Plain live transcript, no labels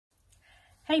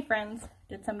Hey friends,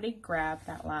 did somebody grab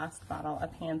that last bottle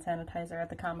of hand sanitizer at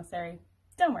the commissary?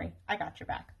 Don't worry, I got your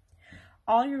back.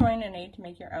 All you're going to need to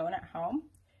make your own at home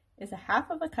is a half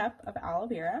of a cup of aloe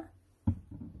vera,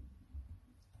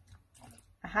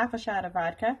 a half a shot of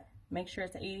vodka. Make sure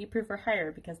it's 80 proof or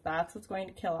higher because that's what's going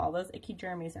to kill all those icky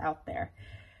germs out there.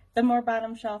 The more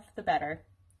bottom shelf, the better.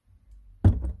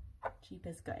 Cheap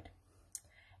is good.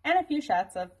 And a few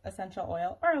shots of essential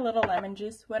oil or a little lemon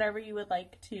juice, whatever you would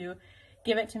like to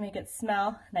give it to make it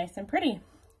smell nice and pretty.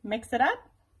 Mix it up,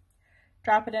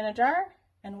 drop it in a jar,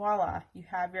 and voila, you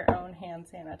have your own hand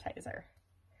sanitizer.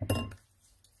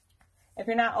 If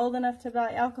you're not old enough to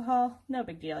buy alcohol, no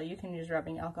big deal. You can use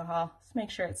rubbing alcohol. Just make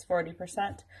sure it's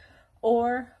 40%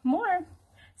 or more.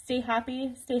 Stay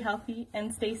happy, stay healthy,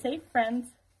 and stay safe, friends.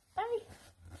 Bye.